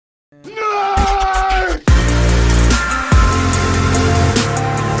Nerd!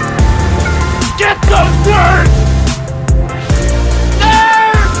 Get those nerds!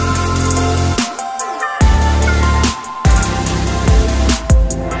 Nerd!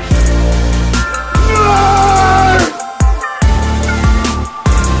 Nerd!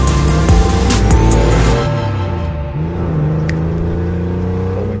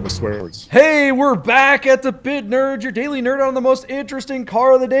 Rolling the swears. Hey, we're back at the Bid Nerd, your daily nerd on the most interesting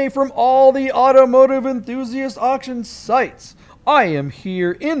car of the day from all the automotive enthusiast auction sites. I am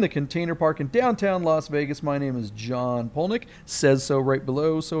here in the Container Park in downtown Las Vegas. My name is John Polnick. Says so right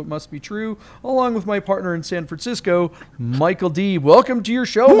below, so it must be true. Along with my partner in San Francisco, Michael D. Welcome to your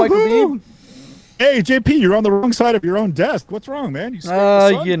show, Michael D. Hey, JP, you're on the wrong side of your own desk. What's wrong, man? You scared of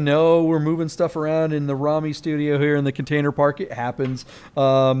the sun? You know, we're moving stuff around in the Rami studio here in the Container Park. It happens.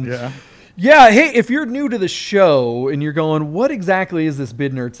 Yeah, hey, if you're new to the show and you're going, what exactly is this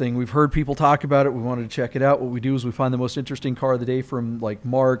Bid Nerd thing? We've heard people talk about it. We wanted to check it out. What we do is we find the most interesting car of the day from like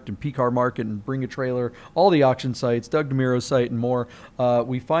Marked and P-Car Market and Bring a Trailer, all the auction sites, Doug DeMiro's site and more.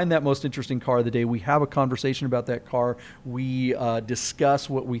 We find that most interesting car of the day. We have a conversation about that car. We discuss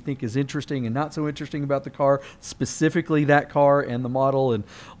what we think is interesting and not so interesting about the car, specifically that car and the model and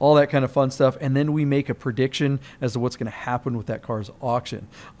all that kind of fun stuff. And then we make a prediction as to what's going to happen with that car's auction.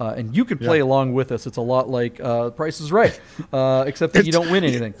 And you can play along with us. It's a lot like Price is Right, except that you don't win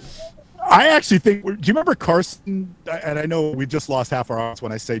anything. I actually think, do you remember Carson? And I know we just lost half our audience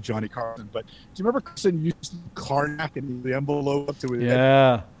when I say Johnny Carson, but do you remember Carson used Karnak and the envelope up to it?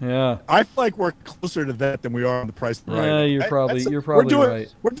 Yeah. I feel like we're closer to that than we are on the Price is Right. Yeah, you're probably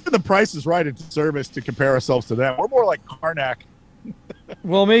right. We're doing the Price is Right in service to compare ourselves to them. We're more like Karnak.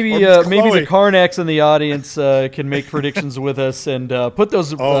 Well, maybe the Karnaks in the audience can make predictions with us and put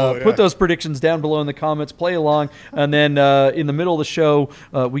those predictions down below in the comments. Play along, and then in the middle of the show,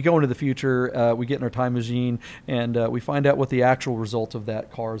 we go into the future. We get in our time machine, and we find out what the actual result of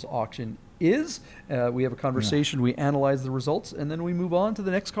that car's auction is. We have a conversation, we analyze the results, and then we move on to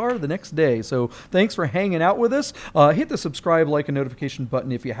the next car the next day. So thanks for hanging out with us. Hit the subscribe, like, and notification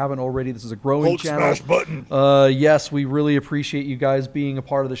button if you haven't already. This is a growing channel. Smash button. Yes, we really appreciate you guys being a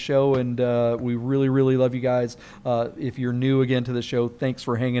part of the show, and we really, really love you guys. If you're new again to the show, thanks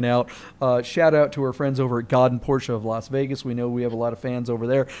for hanging out. Shout out to our friends over at God and Porsche of Las Vegas. We know we have a lot of fans over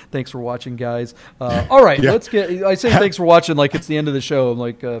there. Thanks for watching, guys. All right, let's get. I say thanks for watching like it's the end of the show. I'm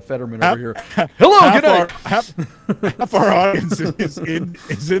like Fetterman over here. Hello, good night. Half our audience is in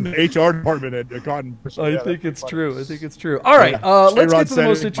the HR department at God and Porsche. I think it's true. All right, let's get to the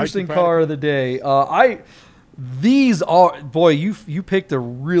most interesting car of the day. These are, boy, you picked a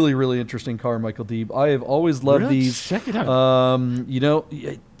really, really interesting car, Michael Deeb. I have always loved these. Check it out. You know,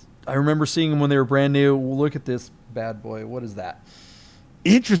 I remember seeing them when they were brand new. Look at this bad boy. What is that?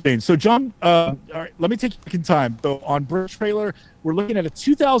 Interesting. So, John, all right, let me take you back in time. So, on Bring a Trailer, we're looking at a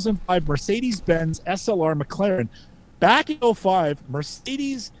 2005 Mercedes-Benz SLR McLaren. Back in 2005,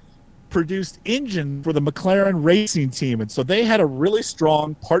 Mercedes produced engine for the McLaren racing team, and so they had a really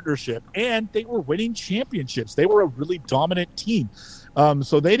strong partnership, and they were winning championships. They were a really dominant team.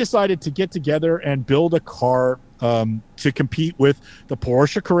 So they decided to get together and build a car to compete with the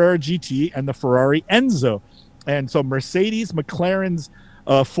Porsche Carrera GT and the Ferrari Enzo. And so Mercedes, McLaren's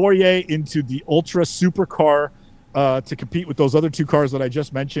foray into the ultra supercar to compete with those other two cars that I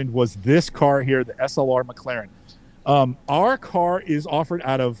just mentioned was this car here, the SLR McLaren. Our car is offered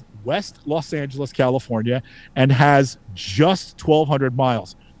out of West Los Angeles, California, and has just 1,200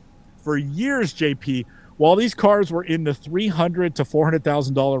 miles. For years, JP, while these cars were in the $300,000 to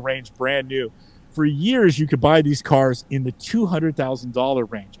 $400,000 range, brand new, for years you could buy these cars in the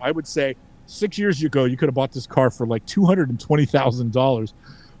 $200,000 range. I would say 6 years ago, you could have bought this car for like $220,000.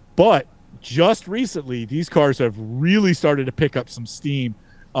 But just recently, these cars have really started to pick up some steam,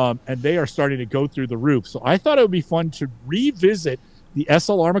 and they are starting to go through the roof. So I thought it would be fun to revisit the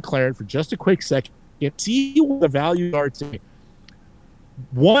SLR McLaren for just a quick second and see what the values are today.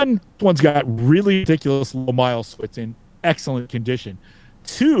 One's got really ridiculous low miles, so it's in excellent condition.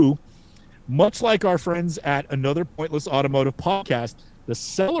 Two, much like our friends at Another Pointless Automotive podcast, the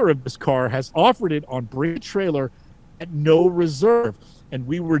seller of this car has offered it on Bring a Trailer at no reserve. And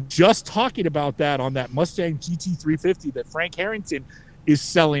we were just talking about that on that Mustang GT350 that Frank Harrington is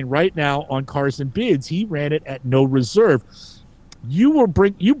selling right now on Cars and Bids. He ran it at no reserve. You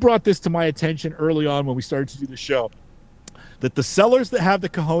brought this to my attention early on when we started to do the show, that the sellers that have the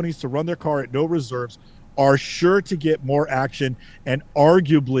cojones to run their car at no reserves are sure to get more action and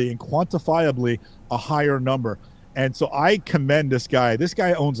arguably and quantifiably a higher number. And so I commend this guy. This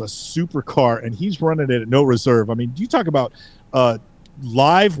guy owns a supercar, and he's running it at no reserve. I mean, you talk about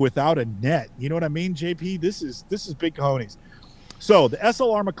live without a net. You know what I mean, JP? This is big cojones. So the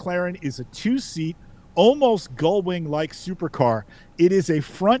SLR McLaren is a 2-seat, almost gullwing-like supercar. It is a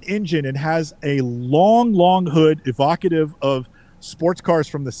front engine and has a long hood evocative of sports cars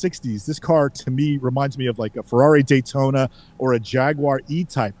from the 60s. This car, to me, reminds me of like a Ferrari Daytona or a Jaguar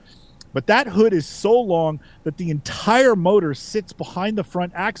E-Type. But that hood is so long that the entire motor sits behind the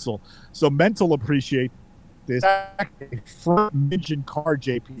front axle. So mental appreciate this. A front engine car,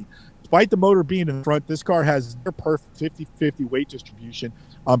 JP. Despite the motor being in the front, this car has near perfect 50-50 weight distribution.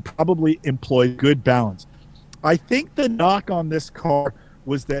 Probably employed good balance. I think the knock on this car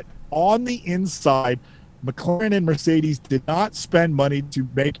was that on the inside, McLaren and Mercedes did not spend money to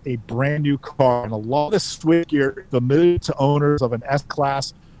make a brand new car. And a lot of the switchgear familiar to owners of an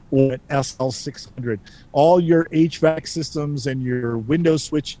S-Class or an SL600. All your HVAC systems and your window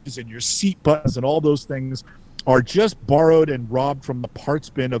switches and your seat buttons and all those things are just borrowed and robbed from the parts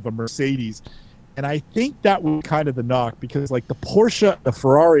bin of a Mercedes. And I think that was kind of the knock, because like the Porsche, the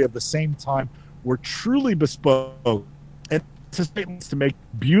Ferrari of the same time were truly bespoke and to make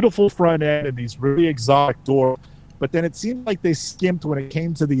beautiful front end and these really exotic doors. But then it seemed like they skimped when it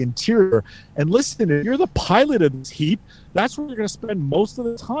came to the interior. And listen, if you're the pilot of this heap, that's where you're going to spend most of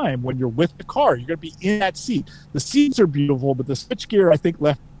the time when you're with the car. You're going to be in that seat. The seats are beautiful, but the switchgear, I think,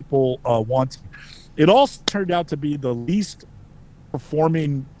 left people wanting. It also turned out to be the least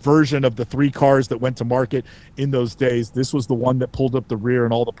performing version of the three cars that went to market in those days. This was the one that pulled up the rear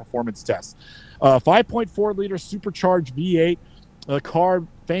in all the performance tests. 5.4 liter supercharged V8. The car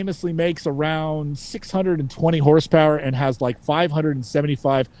famously makes around 620 horsepower and has like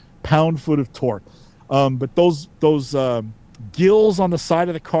 575 pound-foot of torque. But those gills on the side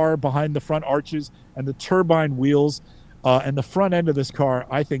of the car behind the front arches and the turbine wheels and the front end of this car,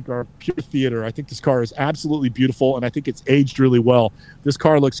 I think, are pure theater. I think this car is absolutely beautiful, and I think it's aged really well. This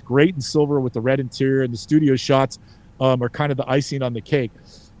car looks great in silver with the red interior, and the studio shots are kind of the icing on the cake.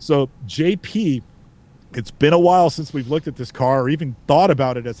 So, JP, it's been a while since we've looked at this car or even thought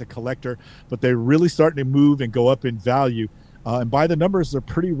about it as a collector, but they're really starting to move and go up in value. And by the numbers, they're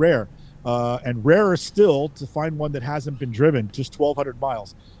pretty rare. And rarer still to find one that hasn't been driven, just 1,200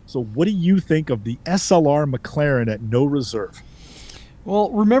 miles. So what do you think of the SLR McLaren at no reserve? Well,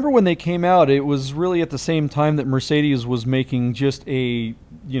 remember when they came out, it was really at the same time that Mercedes was making just a,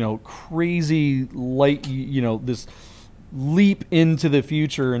 crazy light, this leap into the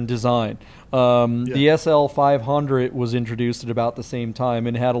future in design. The SL 500 was introduced at about the same time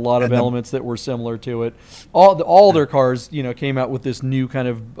and had a lot of elements that were similar to it. All their cars, came out with this new kind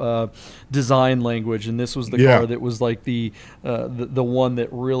of design language, and this was the car that was like the one that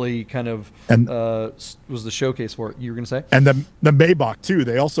really kind of was the showcase for it. You were going to say? And the Maybach too.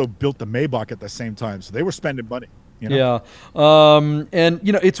 They also built the Maybach at the same time, so they were spending money. Yeah. And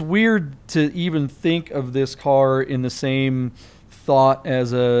it's weird to even think of this car in the same thought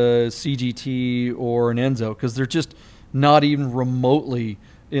as a CGT or an Enzo, because they're just not even remotely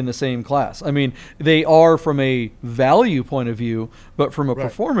in the same class. I mean, they are from a value point of view, but from a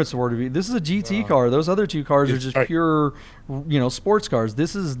performance point of view, this is a GT car. Those other two cars are just pure, sports cars.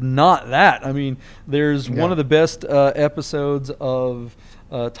 This is not that. I mean, there's one of the best episodes of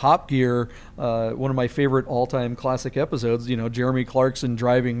Top Gear, one of my favorite all-time classic episodes, Jeremy Clarkson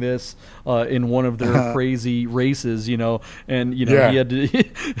driving this in one of their crazy races, and he had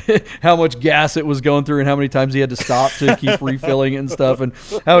to how much gas it was going through and how many times he had to stop to keep refilling it and stuff, and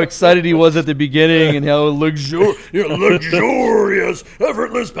how excited he was at the beginning and how luxurious,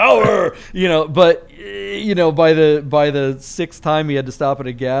 effortless power, but by the sixth time he had to stop at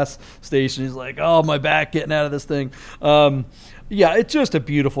a gas station, he's like, oh, my back getting out of this thing. Yeah, it's just a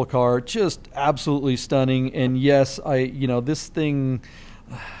beautiful car, just absolutely stunning. And yes, this thing,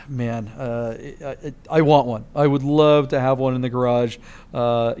 man, I want one. I would love to have one in the garage.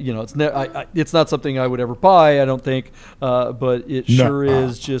 It's not something I would ever buy, I don't think, but it sure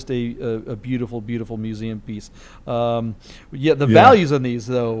is just a beautiful, beautiful museum piece. Values on these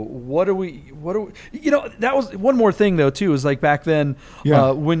though. What do we? That was one more thing though too. Is like back then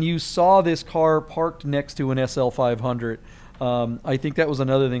when you saw this car parked next to an SL 500. I think that was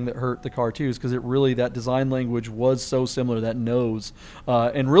another thing that hurt the car too, is because that design language was so similar, that nose.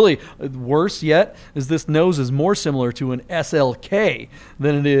 And really, worse yet, is this nose is more similar to an SLK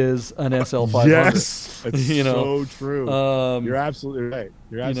than it is an SL 500. Yes, it's so true. You're absolutely right.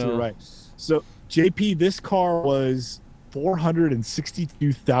 Right. So, JP, this car was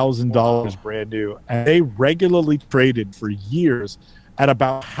 $462,000 brand new, and they regularly traded for years at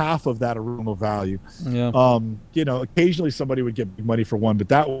about half of that original value. Yeah. You know, occasionally somebody would get big money for one, but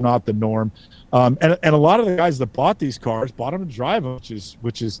that was not the norm. And a lot of the guys that bought these cars bought them to drive them,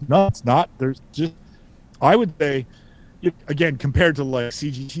 which is nuts. There's just, I would say, again, compared to like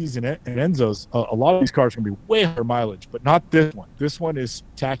CGTs and Enzos, a lot of these cars can be way higher mileage, but not this one. This one is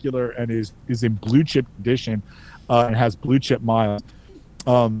spectacular and is in blue chip condition and has blue chip miles.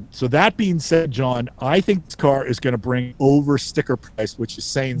 So that being said, John, I think this car is going to bring over sticker price, which is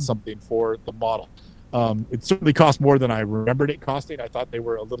saying something for the model. It certainly cost more than I remembered it costing. I thought they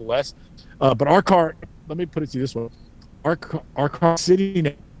were a little less. But our car, let me put it to you this way. Our car sitting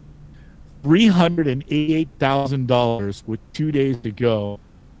at $388,000 with 2 days to go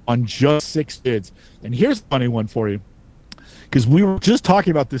on just 6 bids. And here's a funny one for you, because we were just talking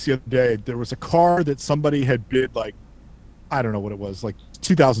about this the other day. There was a car that somebody had bid, like, I don't know what it was, like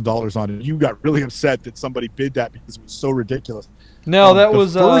 $2,000 on it. You got really upset that somebody bid that because it was so ridiculous. No,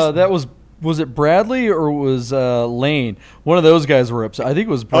 was it Bradley or was Lane? One of those guys were upset. I think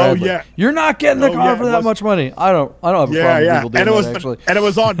it was Bradley. Oh yeah, you're not getting the car for that much money. I don't have a problem with people doing that, actually. And it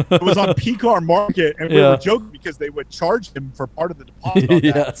was on PCAR Market, and we were joking because they would charge him for part of the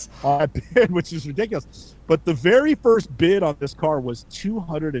deposit on that bid, which is ridiculous. But the very first bid on this car was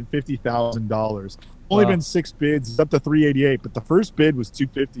 $250,000. Only been 6 bids, it's up to $388, but the first bid was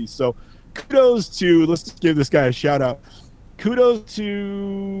 $250. So kudos to, let's just give this guy a shout out. Kudos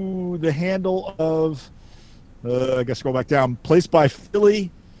to the handle of, I guess scroll back down, placed by Philly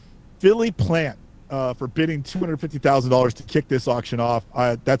Plant for bidding $250,000 to kick this auction off.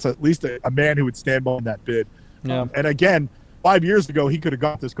 That's at least a man who would stand behind that bid. Yeah. And again, 5 years ago, he could have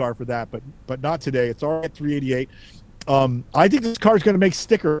got this car for that, but not today. It's already at $388. I think this car is going to make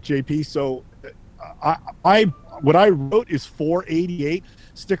sticker, JP. So what I wrote is $488.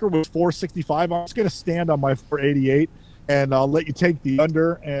 Sticker was $465. I'm just going to stand on my $488. And I'll let you take the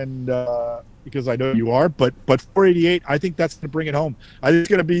under, and because I know you are, but $488, I think that's going to bring it home. I think it's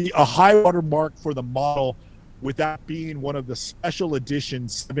going to be a high water mark for the model, with that being one of the special edition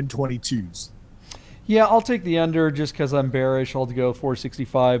 722s. Yeah, I'll take the under just because I'm bearish. I'll go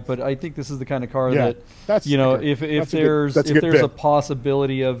 465, but I think this is the kind of car that, you know, if there's a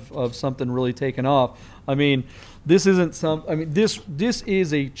possibility of something really taking off. I mean, this isn't this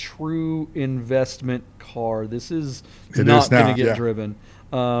is a true investment car. This is not going to get driven.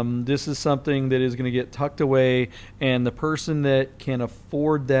 This is something that is going to get tucked away, and the person that can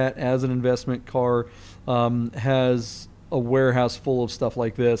afford that as an investment car has a warehouse full of stuff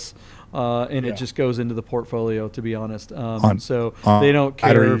like this. It just goes into the portfolio, to be honest. So they don't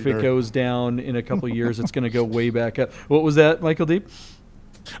care if it goes down in a couple of years. It's going to go way back up. What was that, Michael Deep?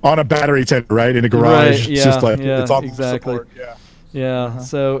 On a battery tent, right, in a garage. Right, it's just like it's all exactly. Support. Yeah. Yeah,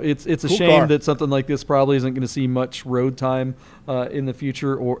 so it's a cool shame car. that something like this probably isn't going to see much road time in the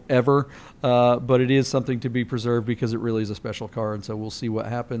future or ever, but it is something to be preserved because it really is a special car, and so we'll see what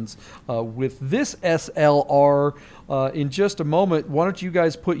happens with this SLR in just a moment. Why don't you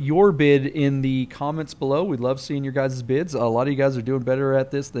guys put your bid in the comments below? We'd love seeing your guys' bids. A lot of you guys are doing better at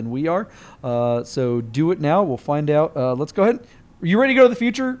this than we are, so do it now. We'll find out. Let's go ahead. Are you ready to go to the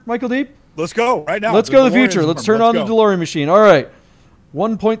future, Michael Deep? Let's go right now. Let's go to the future. Let's turn on the DeLorean machine. All right.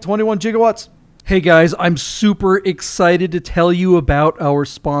 1.21 gigawatts. Hey guys, I'm super excited to tell you about our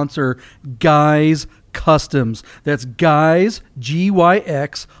sponsor, Guys Customs. That's Guys,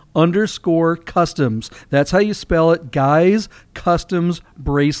 GYX_customs. That's how you spell it. Guys Customs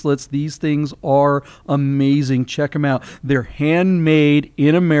bracelets. These things are amazing. Check them out. They're handmade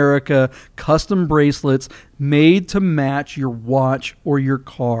in America, custom bracelets made to match your watch or your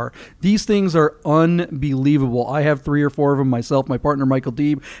car. These things are unbelievable. I have 3 or 4 of them myself. My partner Michael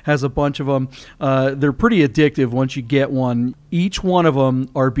Deeb has a bunch of them. They're pretty addictive once you get one. Each one of them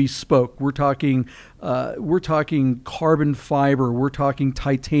are bespoke. We're talking carbon fiber. We're talking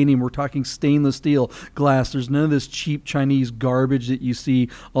titanium. We're talking stainless steel, glass. There's none of this cheap Chinese garbage that you see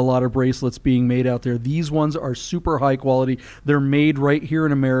a lot of bracelets being made out there. These ones are super high quality. They're made right here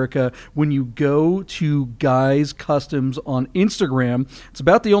in America. When you go to Guys Customs on Instagram, it's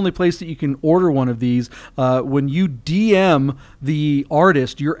about the only place that you can order one of these. When you DM the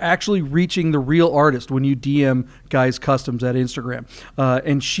artist, you're actually reaching the real artist when you DM Guys Customs at Instagram.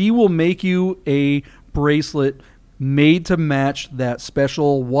 And she will make you a bracelet made to match that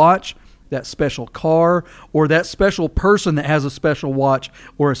special watch, that special car, or that special person that has a special watch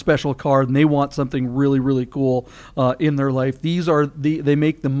or a special car and they want something really, really cool in their life. They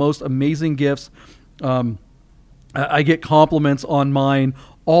make the most amazing gifts. I get compliments on mine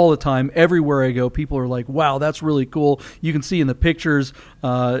all the time. Everywhere I go, people are like, wow, that's really cool. You can see in the pictures,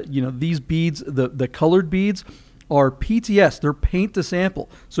 these beads, the colored beads are PTS. They're paint to sample.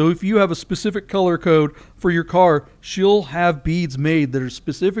 So if you have a specific color code for your car, she'll have beads made that are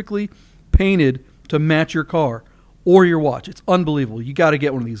specifically painted to match your car or your watch. It's unbelievable. You got to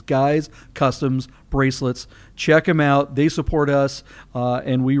get one of these Guys Customs bracelets. Check them out. They support us,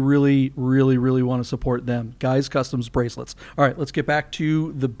 and we really, really, really want to support them. Guys Customs bracelets. All right, let's get back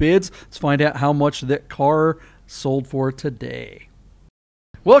to the bids. Let's find out how much that car sold for today.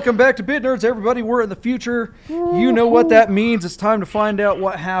 Welcome back to Bid Nerds, everybody. We're in the future. You know what that means. It's time to find out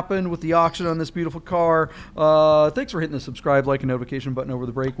what happened with the auction on this beautiful car. Thanks for hitting the subscribe, like, and notification button over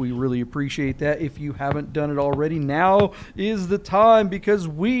the break. We really appreciate that. If you haven't done it already, now is the time because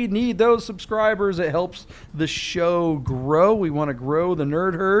we need those subscribers. It helps the show grow. We want to grow the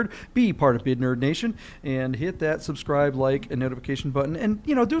nerd herd. Be part of Bid Nerd Nation and hit that subscribe, like, and notification button. And,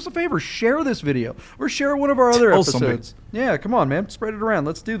 do us a favor. Share this video or share one of our other episodes. Yeah, come on, man. Spread it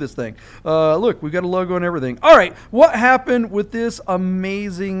around. Let's do this thing. Look, we've got a logo and everything. All right, what happened with this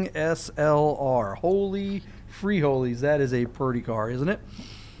amazing SLR? Holy free holies, that is a pretty car, isn't it?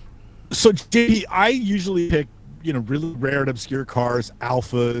 So, JP, I usually pick, really rare and obscure cars,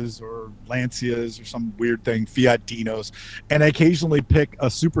 Alphas or Lancias or some weird thing, Fiat Dinos, and I occasionally pick a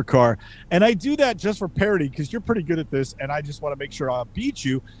supercar. And I do that just for parody because you're pretty good at this, and I just want to make sure I'll beat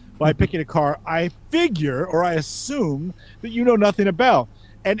you by picking a car I figure or I assume that you know nothing about.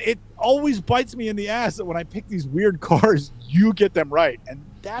 And it always bites me in the ass that when I pick these weird cars, you get them right. And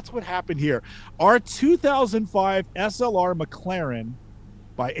that's what happened here. Our 2005 SLR McLaren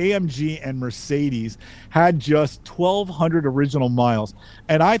by AMG and Mercedes had just 1,200 original miles.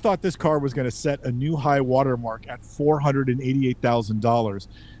 And I thought this car was going to set a new high watermark at $488,000.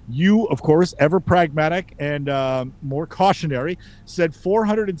 You, of course, ever pragmatic and more cautionary, said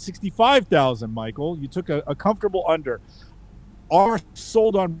 $465,000, Michael. You took a comfortable under. Our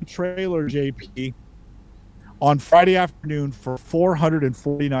sold on trailer, JP, on Friday afternoon for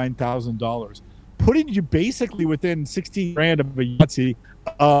 $449,000, putting you basically within 16 grand of a Yahtzee.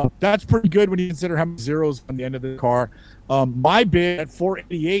 That's pretty good when you consider how many zeros on the end of the car. My bid at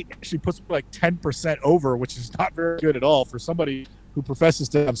 488 actually puts me like 10% over, which is not very good at all for somebody who professes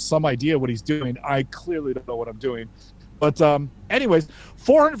to have some idea what he's doing. I clearly don't know what I'm doing. But anyways,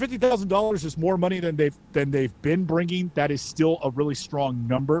 $450,000 is more money than they've been bringing. That is still a really strong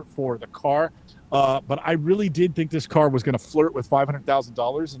number for the car. But I really did think this car was going to flirt with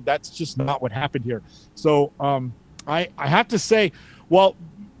 $500,000, and that's just not what happened here. So I have to say, well,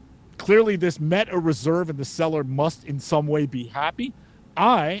 clearly this met a reserve, and the seller must in some way be happy.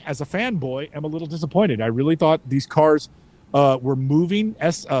 I, as a fanboy, am a little disappointed. I really thought these cars were moving.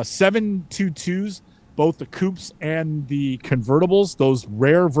 722s, both the coupes and the convertibles, those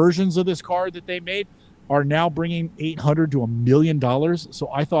rare versions of this car that they made, are now bringing $800,000 to $1 million. So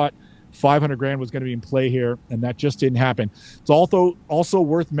I thought 500 grand was going to be in play here, and that just didn't happen. It's also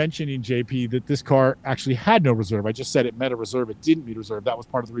worth mentioning, JP, that this car actually had no reserve. I just said it met a reserve. It didn't meet a reserve. That was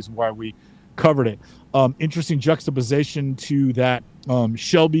part of the reason why we covered it. Interesting juxtaposition to that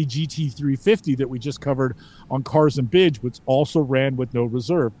Shelby GT350 that we just covered on Cars and Bids, which also ran with no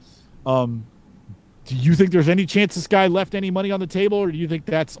reserve. Do you think there's any chance this guy left any money on the table, or do you think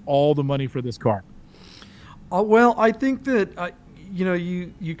that's all the money for this car? Well, I think that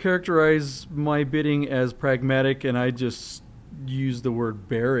you characterize my bidding as pragmatic, and I just use the word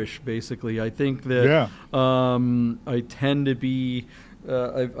bearish. Basically, I think that I tend to be.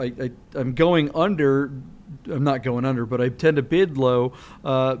 I'm going under. I'm not going under, but I tend to bid low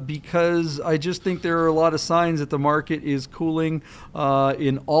because I just think there are a lot of signs that the market is cooling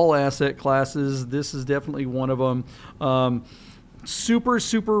in all asset classes. This is definitely one of them. Super,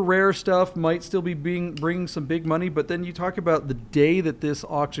 super rare stuff might still be bringing some big money, but then you talk about the day that this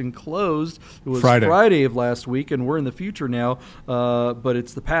auction closed. It was Friday of last week, and we're in the future now, but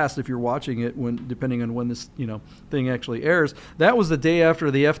it's the past if you're watching it, depending on when this thing actually airs. That was the day after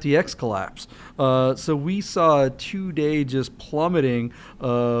the FTX collapse. So we saw a 2-day just plummeting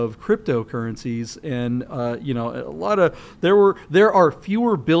of cryptocurrencies, and there are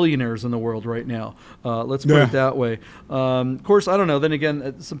fewer billionaires in the world right now. Let's put it that way. Of course, I don't know. Then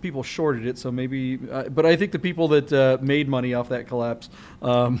again, some people shorted it, so maybe. But I think the people that made money off that collapse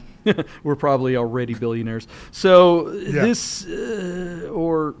were probably already billionaires. So this, I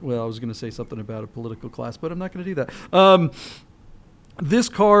was going to say something about a political class, but I'm not going to do that. This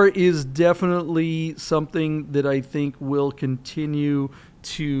car is definitely something that I think will continue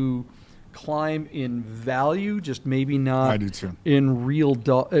to climb in value, just maybe not I do too. in real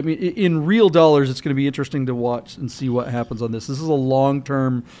in real dollars. It's going to be interesting to watch and see what happens on this. This is a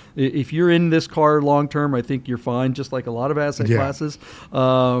long-term. If you're in this car long-term, I think you're fine, just like a lot of asset classes.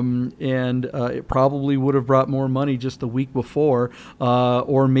 It probably would have brought more money just the week before,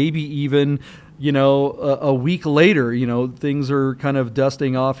 or maybe even a week later. Things are kind of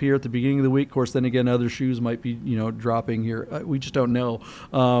dusting off here at the beginning of the week. Of course, then again, other shoes might be, dropping here. We just don't know.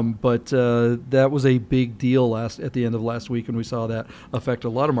 But that was a big deal at the end of last week, and we saw that affect a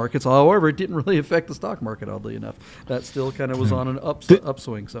lot of markets. However, it didn't really affect the stock market, oddly enough. That still kind of was on an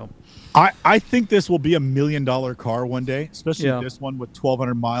upswing. So, I think this will be $1 million car one day, especially this one with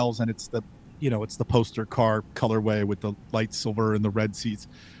 1,200 miles, and it's the poster car colorway with the light silver and the red seats.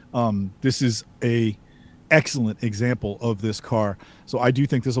 This is a excellent example of this car. So I do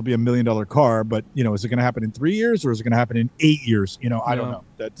think this will be $1 million car, but is it going to happen in 3 years or is it going to happen in 8 years? I don't know.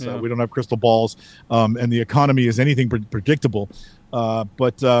 That's we don't have crystal balls, and the economy is anything predictable. Will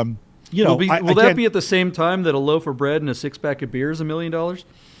that be at the same time that a loaf of bread and a 6-pack of beer is $1 million?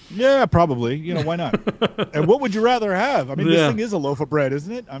 Yeah, probably. Why not? And what would you rather have? I mean, this thing is a loaf of bread,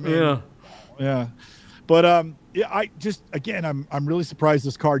 isn't it? I mean, yeah. But I'm really surprised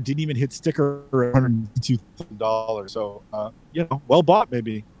this car didn't even hit sticker $102,000. So well bought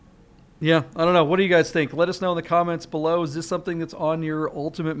maybe. Yeah, I don't know. What do you guys think? Let us know in the comments below. Is this something that's on your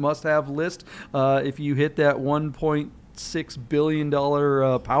ultimate must-have list? If you hit that $1.6 billion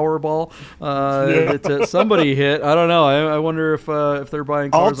Powerball that somebody hit. I don't know. I wonder if they're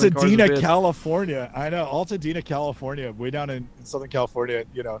buying cars. Altadena, California. I know. Altadena, California. Way down in Southern California.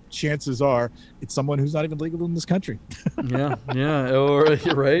 Chances are it's someone who's not even legal in this country. yeah. Or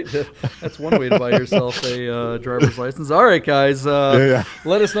you're right. That's one way to buy yourself a driver's license. All right, guys.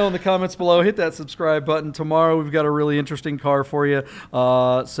 Let us know in the comments below. Hit that subscribe button. Tomorrow we've got a really interesting car for you.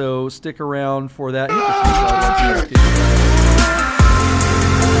 So stick around for that.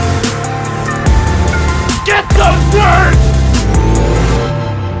 Get the word!